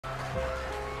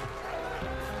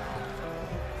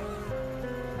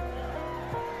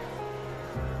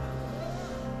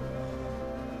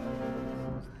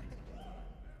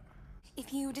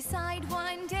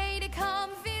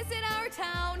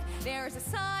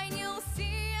sign you'll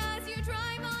see as you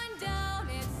drive on down.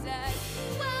 It says,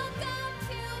 "Welcome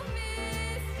to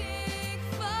Mystic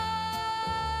Falls."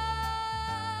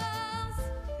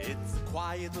 It's a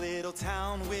quiet little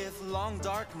town with long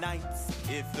dark nights.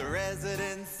 If the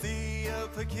residents see a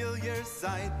peculiar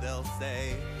sight, they'll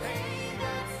say, "Hey,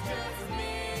 that's just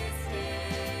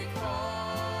Mystic Falls."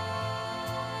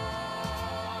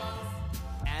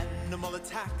 Animal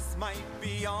attacks might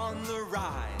be on the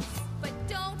rise, but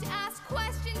don't ask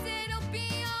questions, it'll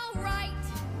be alright.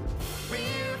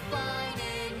 We're fine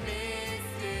in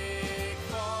Mystic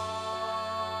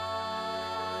Falls.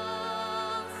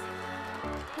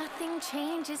 Nothing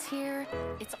changes here,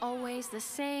 it's always the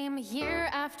same. Year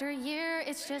after year,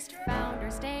 it's just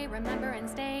Founders Day,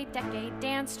 Remembrance Day, Decade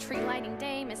Dance, Tree Lighting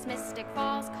Day, Miss Mystic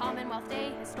Falls, Commonwealth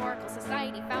Day, Historical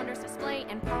Society, Founders Display,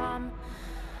 and prom.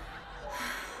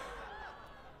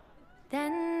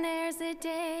 Then there's a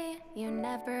day you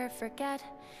never forget.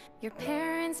 Your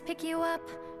parents pick you up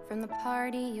from the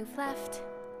party you've left,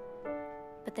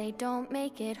 but they don't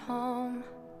make it home.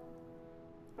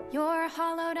 You're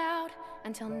hollowed out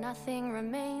until nothing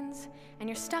remains, and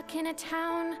you're stuck in a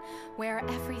town where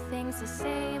everything's the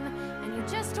same, and you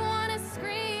just want to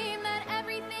scream that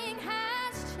everything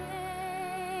has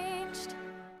changed.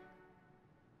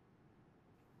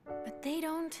 But they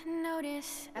don't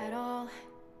notice at all.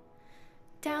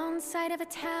 Downside of a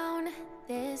town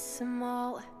this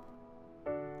small,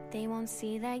 they won't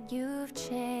see that you've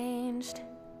changed.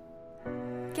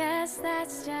 Guess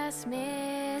that's just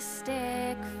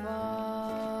Mystic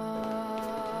Falls.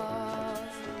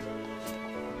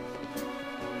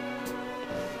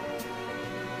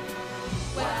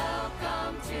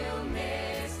 Welcome to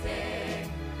Mystic.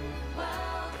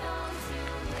 Welcome to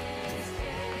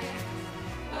Mystic.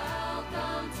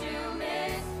 Welcome to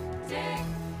Mystic.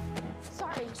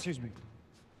 Excuse me.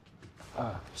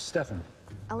 Stefan.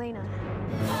 Elena.